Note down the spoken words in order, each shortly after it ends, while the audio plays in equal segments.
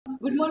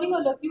Good morning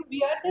all of you.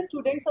 We are the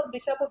students of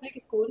Disha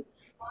Public School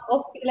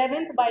of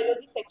 11th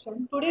Biology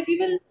section. Today we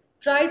will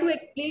try to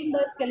explain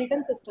the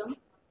skeleton system.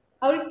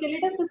 Our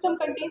skeleton system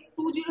contains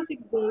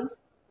 206 bones.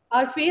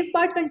 Our face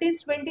part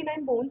contains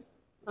 29 bones.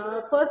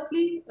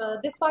 Firstly,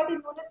 this part is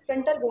known as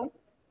frontal bone.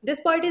 This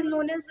part is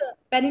known as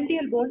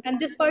parietal bone, and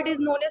this part is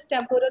known as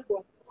temporal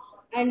bone.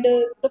 And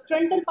the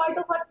frontal part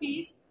of our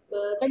face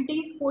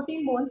contains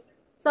 14 bones.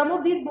 Some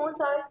of these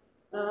bones are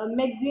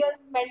maxill,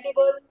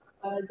 mandible,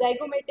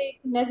 zygomatic,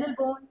 nasal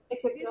bone,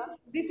 etc.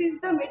 This is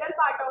the middle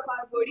part of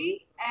our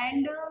body,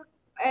 and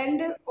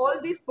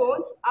all these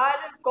bones are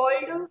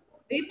called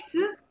ribs,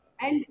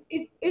 and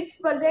it's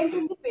present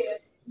in the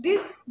pairs.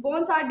 These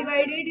bones are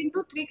divided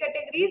into three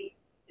categories.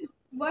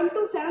 1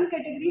 to 7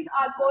 categories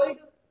are called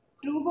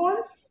true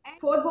bones, and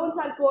 4 bones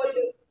are called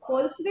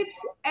false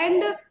ribs,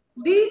 and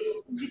these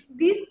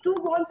 2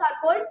 bones are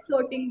called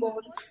floating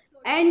bones.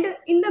 And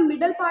in the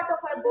middle part of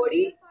our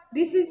body,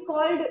 this is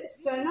called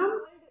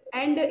sternum,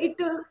 and it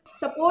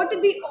support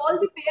all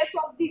the pairs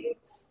of the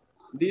ribs.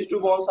 These two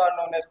bones are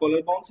known as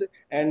collarbones,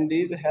 and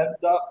these help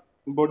the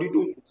body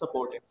to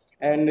support it.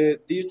 And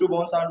these two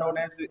bones are known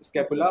as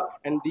scapula,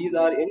 and these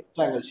are in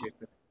triangle shape.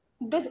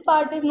 This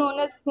part is known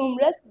as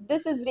humerus,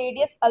 this is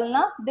radius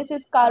ulna, this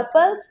is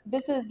carpals,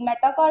 this is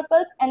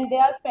metacarpals, and they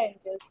are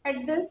phalanges.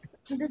 At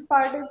this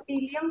part is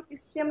ilium,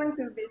 ischium, and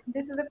pubis.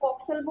 This is a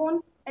coxal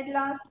bone. At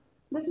last,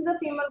 this is a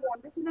femur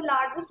bone. This is the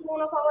largest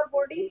bone of our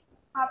body.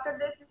 After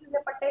this is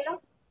a patella.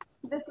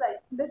 This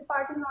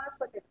part is known as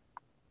patella.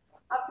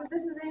 After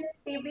this is a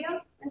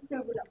tibia and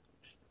fibula.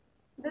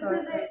 This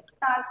is a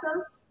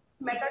tarsals,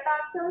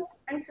 metatarsals,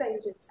 and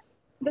phalanges.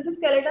 This is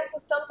skeletal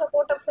system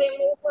support a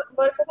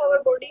framework of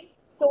our body.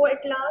 So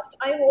at last,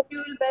 I hope you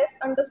will best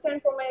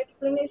understand from my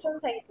explanation.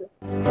 Thank you.